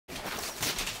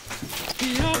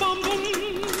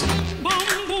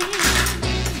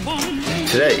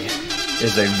Today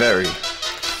is a very,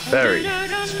 very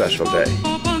special day.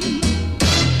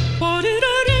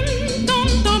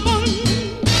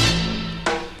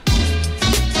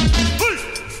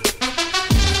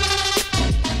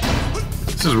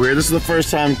 This is weird. This is the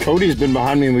first time Cody's been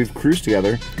behind me and we've cruised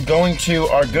together. Going to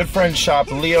our good friend's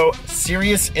shop, Leo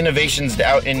Serious Innovations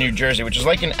out in New Jersey, which is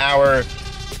like an hour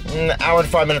and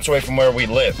 5 minutes away from where we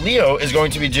live. Leo is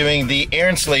going to be doing the air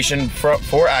installation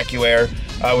for Accuair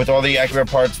with all the Accuair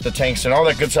parts, the tanks, and all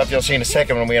that good stuff you'll see in a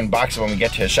second when we unbox it when we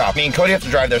get to his shop. Me and Cody have to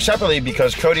drive there separately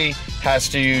because Cody has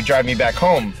to drive me back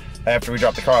home after we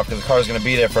drop the car off, because the car is going to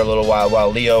be there for a little while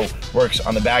Leo works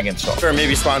on the bag install. We're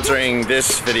maybe sponsoring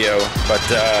this video, but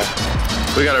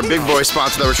we got our big boy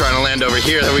sponsor that we're trying to land over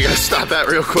here that we got to stop at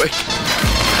real quick.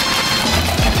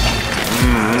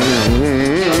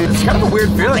 It's kind of a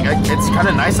weird feeling. It's kind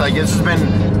of nice. Like, it's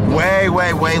been way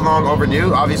long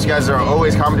overdue. Obviously, you guys are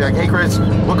always commenting like, hey Chris,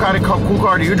 what kind of cool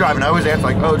car do you drive? And I always answer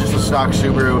like, oh, just a stock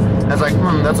Subaru. And it's like,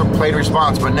 that's a plain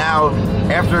response. But now,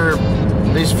 after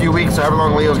these few weeks, however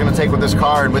long Leo's gonna take with this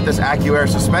car and with this Accuair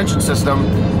suspension system,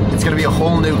 it's gonna be a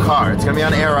whole new car. It's gonna be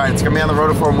on air ride, it's gonna be on the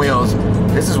rotiform wheels.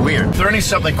 This is weird. If there are any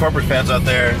Something Corporate fans out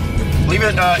there, leave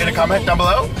it in a comment down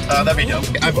below. That'd be dope.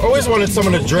 I've always wanted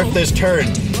someone to drift this turn.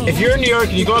 If you're in New York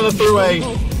and you go on the throughway,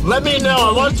 let me know.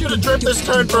 I want you to drift this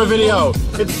turn for a video.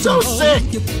 It's so sick.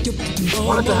 I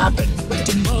want it to happen. I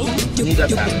need that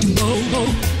to happen.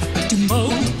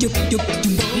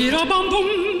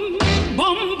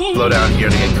 Slow down here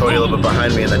to get Cody a little bit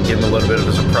behind me and then give him a little bit of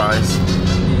a surprise.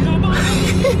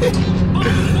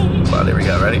 Wow, there we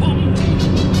go. Ready?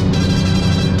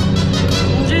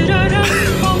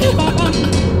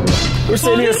 We're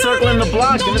sitting here circling the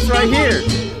block and it's right here.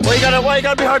 Why you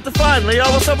gotta be hard to find, Leo?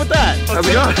 What's up with that? How's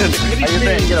it going? How you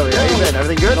been? Get over here. How you been?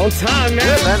 Everything good? On time, man.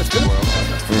 Good, man. It's good.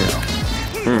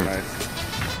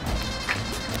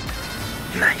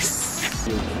 Nice.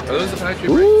 Are those the factory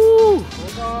brakes? Ooh.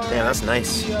 Damn, that's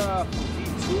nice.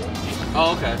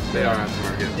 Oh, okay. They are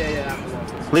aftermarket. Yeah.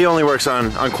 Leo only works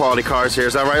on quality cars here.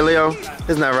 Is that right, Leo?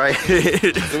 Isn't that right?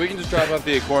 So we can just drop off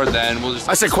the Accuair then. We'll just.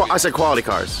 I said quality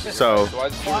cars. So. Why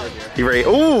is the right here? You ready?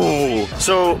 Ooh.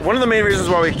 So one of the main reasons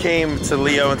why we came to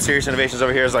Leo and Serious Innovations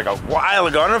over here is like a while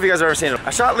ago. I don't know if you guys have ever seen it. I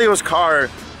shot Leo's car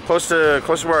close to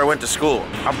where I went to school.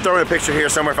 I'm throwing a picture here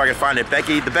somewhere if I can find it.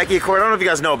 The Becky Accord. I don't know if you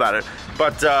guys know about it,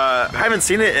 but I haven't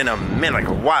seen it in a minute, like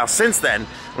a while since then.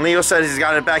 Leo says he's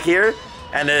got it back here,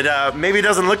 and it maybe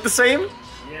doesn't look the same.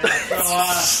 Yeah,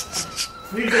 so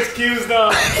please excuse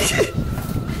them.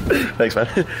 Thanks, man.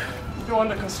 Doing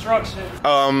the construction.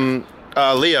 Leo.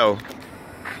 Yes,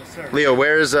 sir. Leo,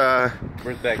 where's Where's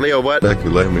Becky? Leo, what? Becky,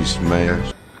 let me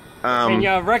smash. And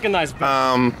y'all recognize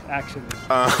Becky, actually.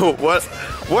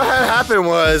 What had happened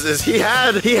was he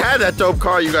had that dope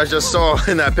car you guys just saw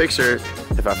in that picture.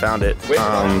 If I found it.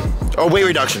 Weight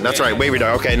reduction. That's right, weight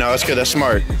reduction. Okay, no, that's good. That's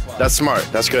smart. That's smart.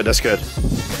 That's good. That's good.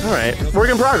 All right, work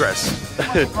in progress.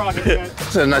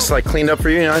 It's a nice, like, cleaned up for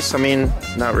you, nice. I mean,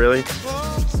 not really.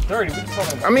 Dirty. What are you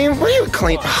talking about? I mean, what are you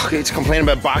clean? Oh, it's complaining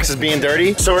about boxes being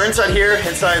dirty. So we're inside here,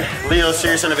 inside Leo's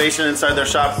Serious Innovation, inside their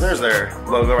shop. There's their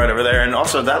logo right over there, and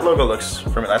also that logo looks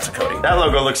familiar. That's a Cody. That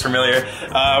logo looks familiar.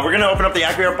 We're gonna open up the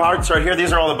Accuair parts right here.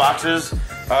 These are all the boxes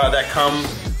that come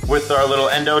with our little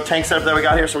endo tank setup that we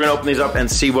got here. So we're gonna open these up and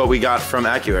see what we got from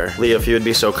Accuair. Leo, if you would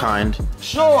be so kind.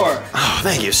 Sure. Oh,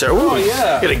 thank you, sir. Ooh, oh,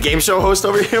 yeah. Got a game show host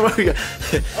over here. What we got?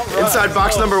 Right, inside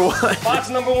box number 1. Box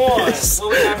number 1.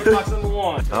 What we have in box number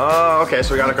 1. Oh, okay.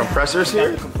 So we got our compressors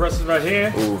here. Compressors right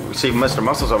here. Ooh, we see Mr.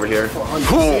 Muscles over here.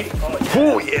 Ooh,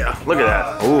 yeah. Look at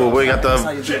that. Ooh, we got the,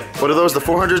 what are those? The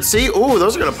 400C? Ooh,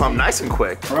 those are gonna pump nice and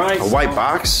quick. Right. A white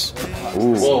box.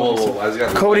 Ooh. Whoa. Why is it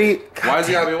gotta be Cody. White? Why is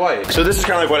it gotta be white? So this is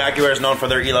kind of like what Accuair is known for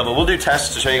their E-level. We'll do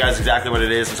tests to show you guys exactly what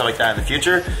it is and stuff like that in the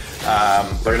future.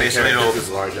 But basically it'll.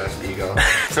 Large ass ego.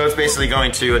 So it's basically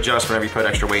going to adjust whenever you put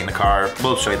extra weight in the car.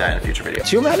 We'll show you that in a future video.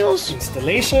 2 manuals?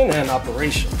 Installation and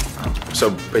operation.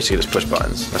 So basically just push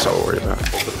buttons. That's all we're worried about.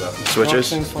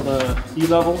 Switches? For the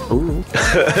E-level. Ooh.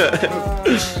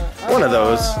 One of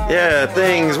those. Yeah,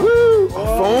 things. Woo!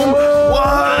 Foam?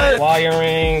 What?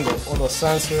 Wiring, all the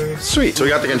sensors. Sweet. So we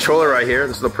got the controller right here.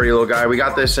 This is the pretty little guy. We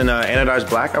got this in anodized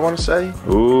black, I want to say.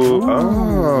 Ooh.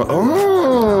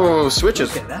 Oh.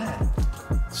 Switches. Look at that.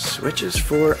 Switches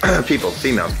for people,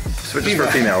 females. Switches for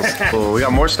females. Oh, we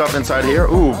got more stuff inside here.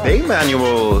 Ooh, bay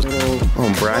manuals.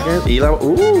 Oh, bracket.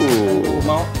 E-level. Ooh.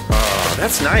 Oh,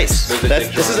 that's nice.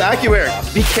 This is Accuair.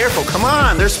 Be careful. Come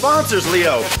on. They're sponsors,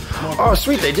 Leo. Oh,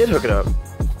 sweet. They did hook it up.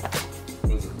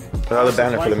 Another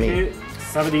banner for the meat.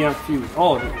 70 amp fuse.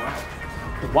 Oh, wow.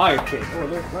 Wire kit. Oh,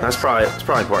 look. That's probably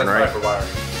important, right? For wiring.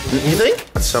 You think?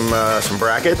 Some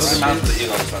brackets.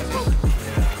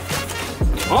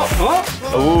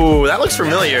 Ooh, that looks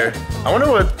familiar. I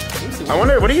wonder what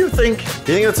do you think?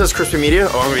 Do you think that says Krispy Media?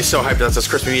 Oh, I'm gonna be so hyped that says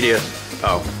Krispy Media.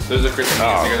 Oh. There's a Krispy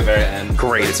Media sticker at the very end.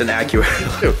 Great, it's an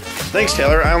Accuair. Thanks,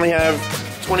 Taylor. I only have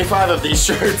 25 of these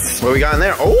shirts. What we got in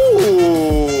there?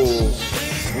 Oh,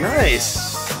 nice.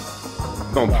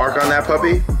 Gonna park on that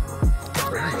puppy.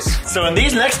 Nice. So in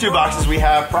these next 2 boxes, we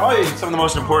have probably some of the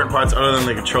most important parts other than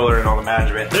the controller and all the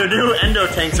management. They're new endo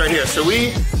tanks right here. So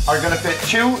we are gonna fit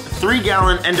 2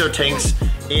 3-gallon endo tanks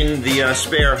in the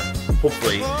spare,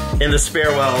 hopefully, in the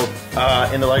spare well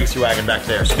in the Legacy wagon back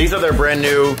there. So these are their brand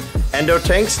new endo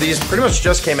tanks. These pretty much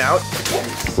just came out.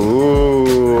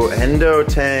 Ooh, endo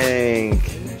tank,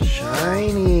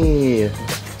 shiny.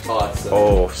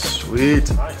 Oh, sweet.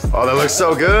 Oh, that looks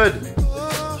so good.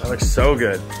 That looks so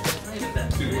good.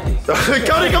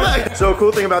 Cody, come back! So a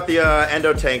cool thing about the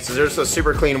endo tanks is there's a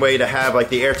super clean way to have like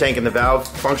the air tank and the valve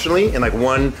functionally in like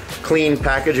one clean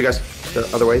package. You guys, the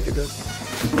other way if you could.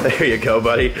 There you go,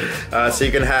 buddy. So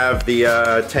you can have the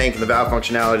tank and the valve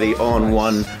functionality all in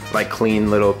one like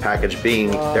clean little package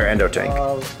being their endo tank.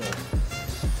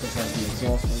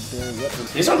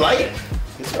 These are light.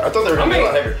 I thought they were gonna be a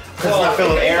lot heavier. Because it's not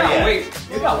filled with air yet.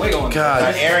 You got weight on it. God,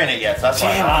 there's air in it yet. That's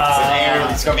why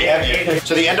it's gonna be heavier.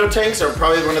 So the endo tanks are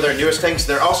probably one of their newest tanks.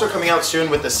 They're also coming out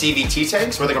soon with the CVT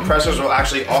tanks, where the compressors will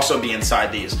actually also be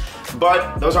inside these.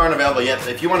 But those aren't available yet.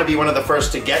 If you want to be one of the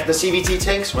first to get the CVT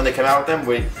tanks when they come out with them,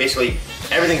 basically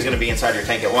everything's gonna be inside your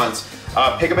tank at once.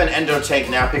 Pick up an endo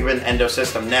tank now. Pick up an endo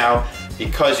system now,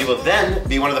 because you will then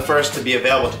be one of the first to be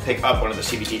available to pick up one of the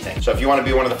CVT tanks. So if you want to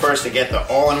be one of the first to get the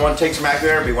all-in-one tanks from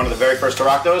Accuair, be one of the very first to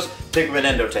rock those, pick up an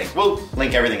endo tank. We'll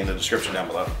link everything in the description down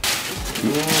below.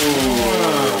 Ooh,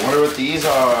 I wonder what these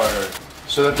are.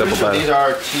 So these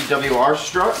are TWR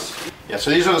struts. Yeah,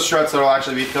 so these are the struts that will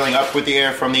actually be filling up with the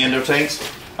air from the endo tanks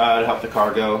to help the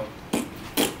car go.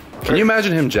 Can you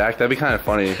imagine him jacked? That'd be kind of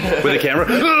funny with a camera.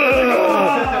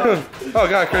 Oh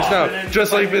god, Chris, no.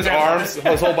 Just like his arms,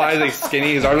 his whole body's like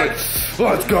skinny, his arms like,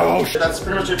 let's go. That's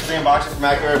pretty much it for the unboxing from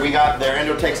Accuair. We got their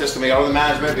endo tank system, we got all the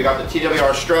management, we got the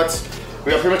TWR struts,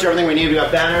 we got pretty much everything we need. We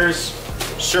got banners,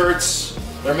 shirts,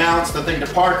 their mounts, the thing to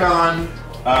park on,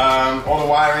 all the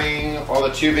wiring, all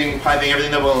the tubing, piping,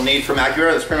 everything that we'll need from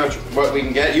Accuair. That's pretty much what we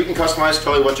can get. You can customize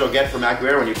totally what you'll get from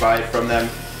Accuair when you buy it from them.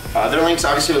 Their links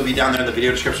obviously will be down there in the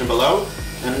video description below.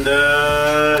 And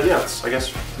yeah, that's, I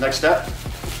guess, next step.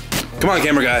 Come on,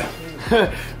 camera guy.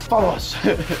 Follow us.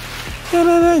 Yeah,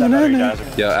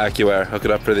 Accuair, hook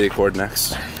it up for the Accord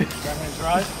next.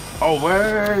 Oh,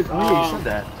 word. Oh, you said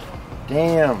that.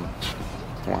 Damn.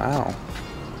 Wow.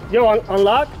 Yo,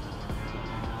 unlock?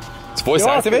 It's voice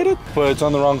activated? But it's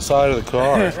on the wrong side of the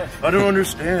car. I don't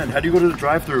understand. How do you go to the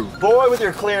drive-thru? Boy, with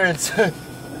your clearance.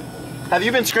 Have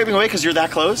you been scraping away because you're that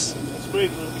close?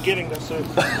 Scrape in the beginning, that's it.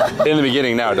 In the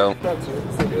beginning now, don't. That's it.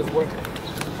 It's working.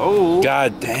 Oh.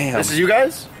 God damn. This is you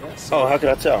guys? Yes. Oh, how could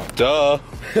I tell? Duh.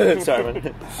 Sorry,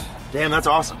 man. Damn, that's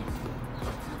awesome.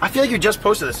 I feel like you just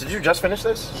posted this. Did you just finish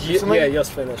this? Yeah,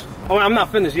 just finished. Oh, I'm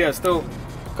not finished yet. Still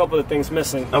a couple of things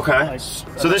missing. Okay. Like,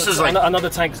 so this is like... Another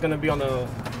tank is going to be on the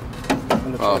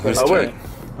truck. Oh, wait.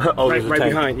 Oh, right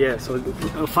behind, yeah. So a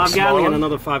 5-gallon and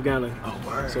another 5-gallon. Oh,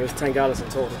 word. So it's 10 gallons in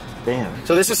total. Damn.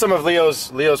 So this is some of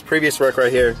Leo's previous work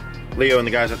right here. Leo and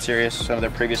the guys at Sirius, some of their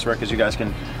previous work, as you guys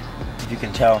can, if you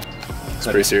can tell. It's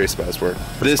pretty serious about his work.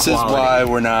 This is why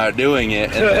we're not doing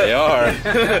it, and they are.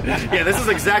 Yeah, this is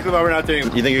exactly why we're not doing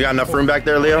it. You think you got enough room back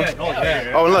there, Leo?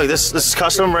 Yeah. Oh, and look, this is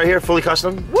custom right here, fully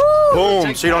custom. Woo!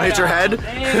 Boom, so you don't hit your head.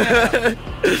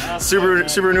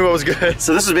 Super knew what was good.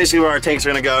 So this is basically where our tanks are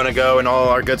gonna go and all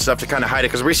our good stuff to kind of hide it,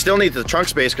 because we still need the trunk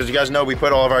space, because you guys know we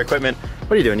put all of our equipment.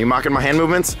 What are you doing? You mocking my hand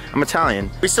movements? I'm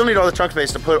Italian. We still need all the trunk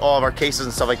space to put all of our cases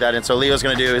and stuff like that in, so Leo's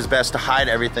gonna do his best to hide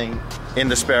everything in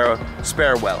the spare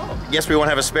well. Yes, we won't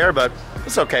have a spare, but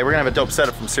it's okay. We're gonna have a dope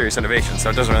setup from Serious Innovation, so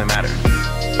it doesn't really matter.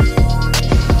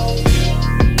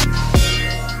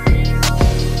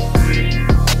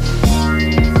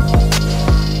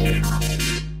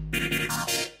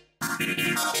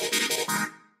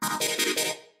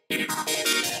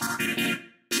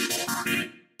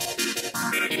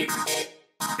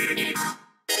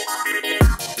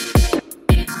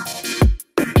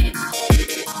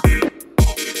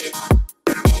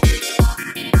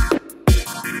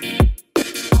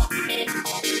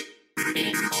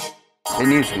 It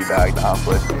needs to be bagged,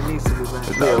 honestly. It needs to be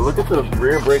bagged. Yeah, look at the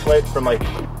rear brake light from like,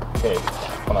 okay,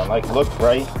 hold on, like look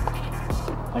right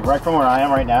from where I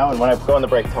am right now, and when I go on the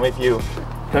brake, tell me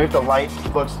if the light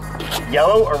looks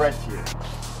yellow or red to you.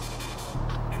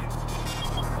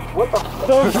 What the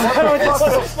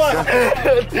fuck?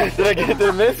 Did I get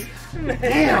the miss?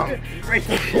 Damn!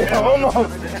 Almost!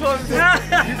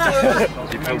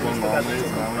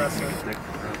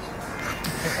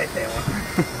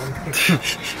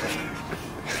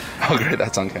 Oh great,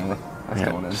 that's on camera. That's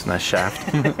going in. Just a nice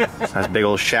shaft. Nice big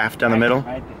old shaft down the middle.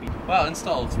 Wow,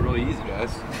 install, it's really easy,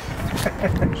 guys.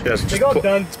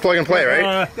 Done. It's plug and play,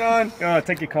 right? Done.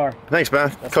 Take your car. Thanks,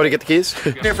 man. Cody, get the keys.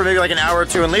 Here for maybe like an hour or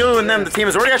two, and Leo and them, the team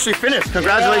has already actually finished.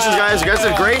 Congratulations, guys. You guys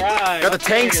did great. Got the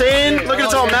tanks in. Look at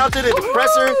it's all mounted. The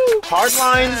compressor, hard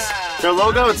lines, their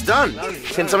logo. It's done.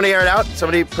 Can somebody air it out?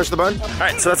 Somebody push the button? All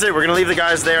right, so that's it. We're gonna leave the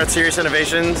guys there at Serious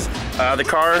Innovations, the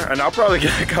car, and I'll probably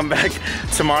come back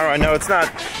tomorrow. I know it's not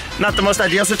the most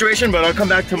ideal situation, but I'll come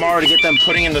back tomorrow to get them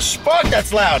putting in the fuck,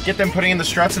 that's loud. Get them putting in the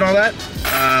struts and all that.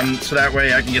 So that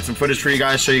way I can get some footage for you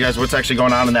guys, show you guys what's actually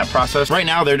going on in that process. Right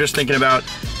now, they're just thinking about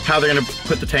how they're gonna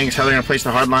put the tanks, how they're gonna place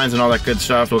the hard lines and all that good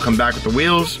stuff. We'll come back with the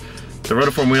wheels, the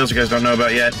rotiform wheels you guys don't know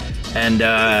about yet, and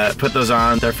put those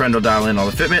on. Their friend will dial in all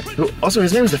the fitment. Who, also,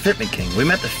 his name is the Fitment King. We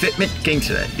met the Fitment King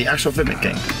today, the actual Fitment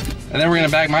King. And then we're gonna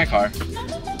bag my car.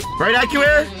 Right,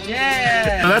 Accuair?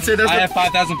 Yeah! So that's it. I have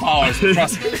 5,000 followers,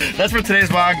 trust me. That's for today's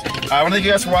vlog. I want to thank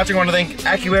you guys for watching. I want to thank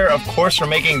Accuair, of course, for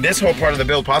making this whole part of the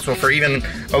build possible, for even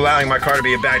allowing my car to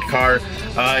be a bagged car.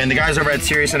 And the guys over at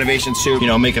Serious Innovations too, you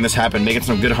know, making this happen, making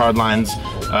some good hard lines,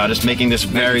 just making this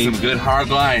Some good hard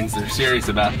lines. They're serious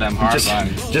about them hard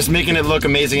lines. Just making it look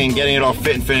amazing and getting it all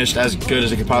fit and finished as good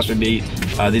as it could possibly be.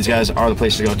 These guys are the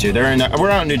place to go to. They're in.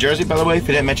 We're out in New Jersey, by the way. If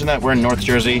you didn't mention that, we're in North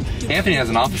Jersey. Anthony has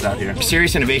an office out here.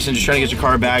 Serious Innovations, just trying to get your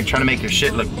car bagged, trying to make your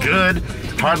shit look good.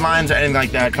 Hard lines or anything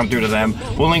like that, come through to them.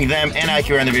 We'll link them and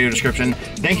Accuair in the video description.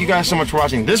 Thank you guys so much for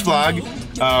watching this vlog.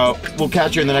 We'll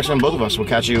catch you in the next one. Both of us will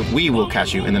catch you. We will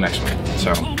catch you in the next one.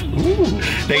 So,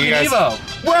 thank you guys. Whoa!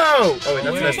 Oh, wait,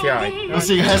 that's an STI. We'll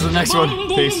see you guys in the next one.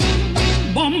 Peace.